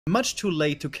much too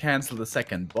late to cancel the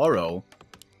second borrow.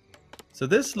 So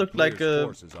this looked like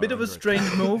a bit of a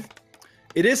strange move.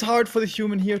 It is hard for the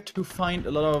human here to find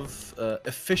a lot of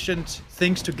efficient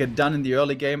things to get done in the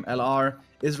early game. LR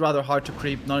is rather hard to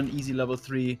creep, not an easy level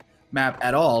 3 map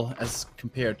at all as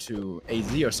compared to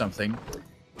AZ or something.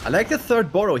 I like the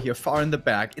third borrow here far in the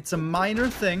back. It's a minor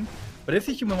thing, but if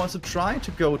the human wants to try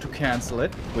to go to cancel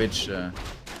it, which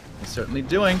he's certainly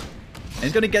doing, and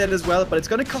he's going to get it as well, but it's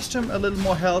going to cost him a little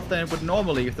more health than it would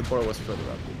normally if the borrow was further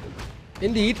up.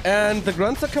 Indeed, and the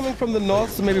grunts are coming from the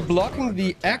north, so maybe blocking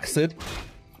the exit.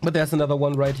 But there's another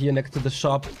one right here next to the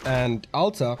shop and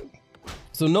Alta.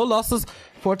 So no losses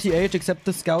for TH except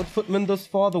the scout footman thus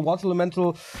far. The water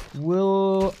elemental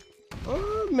will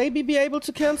maybe be able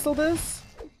to cancel this.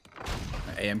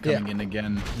 AM coming in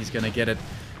again. He's gonna get it.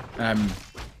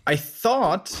 I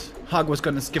thought HuG was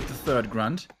gonna skip the third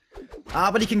grunt.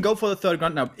 But he can go for the third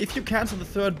grunt now. If you cancel the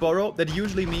third borrow, that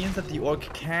usually means that the orc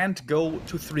can't go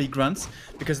to 3 grunts,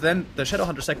 because then the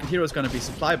Shadowhunter second hero is going to be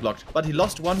supply blocked. But he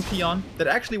lost 1 peon. That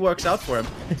actually works out for him.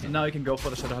 So now he can go for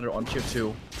the Shadowhunter on tier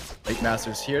 2. Lake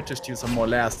Master's here to steal some more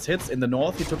last hits. In the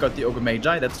north, he took out the Ogre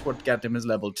Magi. That's what got him his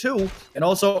level 2. And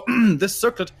also, this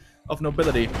circlet of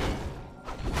nobility.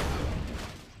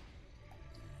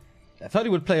 I thought he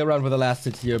would play around with the last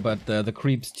hit here, but the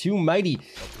creep's too mighty.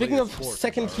 Speaking of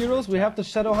second heroes, we have the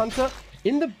Shadowhunter.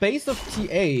 In the base of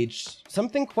TH,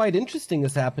 something quite interesting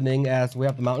is happening as we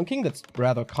have the Mountain King, that's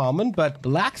rather common, but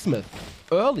Blacksmith,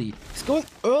 early. He's going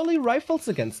early rifles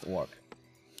against Orc.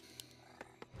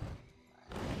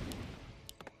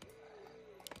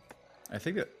 I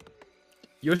think that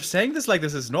you're saying this like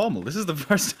this is normal. This is the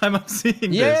first time I'm seeing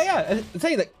this. Yeah.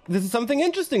 Say that this is something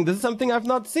interesting. This is something I've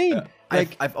not seen.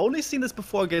 I've only seen this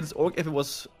before against Orc if it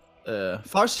was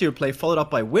Farseer play followed up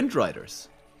by Wind Riders.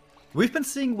 We've been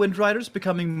seeing Wind Riders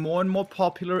becoming more and more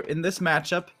popular in this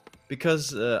matchup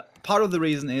because part of the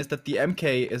reason is that the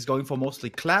MK is going for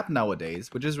mostly clap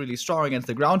nowadays, which is really strong against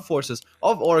the ground forces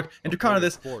of Orc. And to counter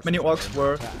this, many Orcs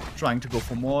were trying to go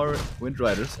for more Wind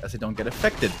Riders as they don't get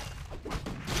affected.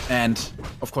 And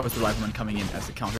of course the Rifleman coming in as the counter.